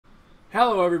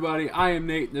Hello everybody, I am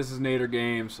Nate, this is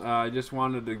Natergamez. I just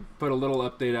wanted to put a little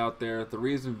update out there. The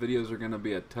reason videos are going to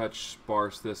be a touch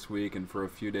sparse this week and for a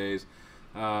few days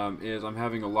is I'm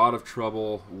having a lot of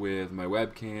trouble with my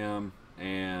webcam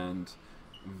and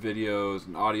videos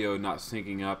and audio not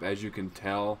syncing up. As you can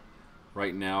tell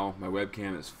right now, my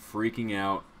webcam is freaking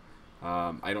out.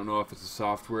 I don't know if it's a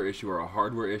software issue or a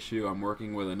hardware issue. I'm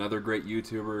working with another great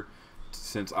YouTuber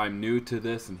since I'm new to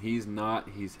this and he's not.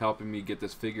 He's helping me get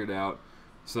this figured out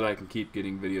so that I can keep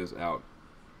getting videos out.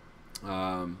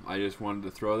 I just wanted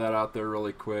to throw that out there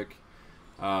really quick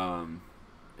and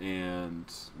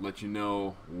let you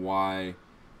know why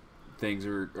things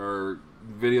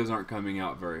videos aren't coming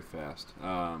out very fast.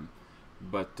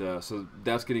 So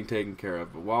that's getting taken care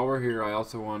of. But while we're here, I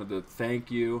also wanted to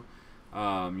thank you.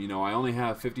 You know, I only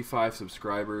have 55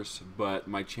 subscribers, but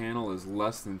my channel is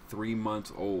less than 3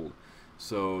 months old.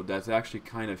 So that's actually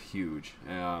kind of huge,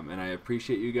 and I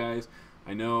appreciate you guys.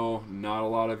 I know not a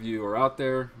lot of you are out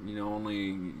there, you know,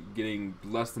 only getting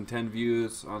less than 10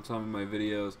 views on some of my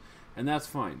videos, and that's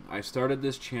fine. I started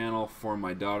this channel for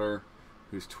my daughter,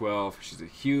 who's 12. She's a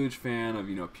huge fan of,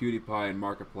 you know, PewDiePie and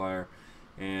Markiplier,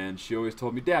 and she always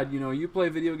told me, Dad, you know, you play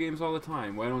video games all the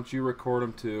time. Why don't you record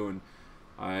them too?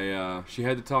 And she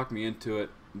had to talk me into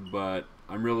it, but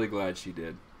I'm really glad she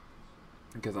did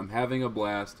because I'm having a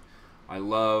blast. I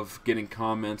love getting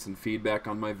comments and feedback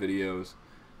on my videos,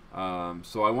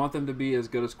 so I want them to be as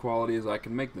good as quality as I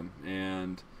can make them,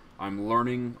 and I'm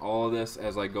learning all of this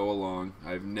as I go along.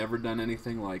 I've never done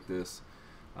anything like this,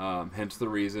 hence the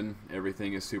reason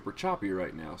everything is super choppy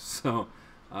right now. So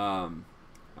I'm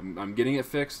getting it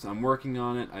fixed. I'm working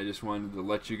on it. I just wanted to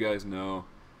let you guys know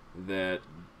that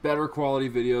better quality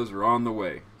videos are on the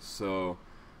way. So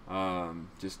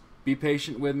just be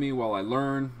patient with me while I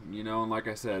learn, you know, and like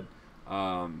I said,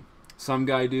 some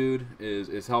guy dude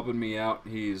is helping me out.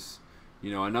 He's, you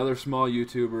know, another small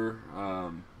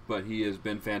YouTuber, but he has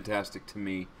been fantastic to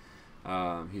me.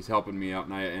 He's helping me out,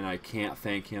 and I can't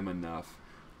thank him enough.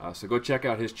 So go check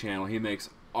out his channel. He makes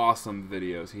awesome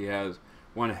videos. He has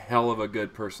one hell of a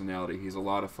good personality. He's a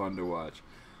lot of fun to watch.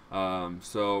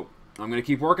 So I'm going to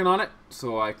keep working on it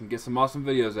so I can get some awesome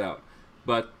videos out.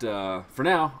 But for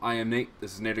now, I am Nate.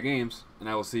 This is Natergamez, and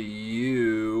I will see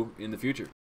you in the future.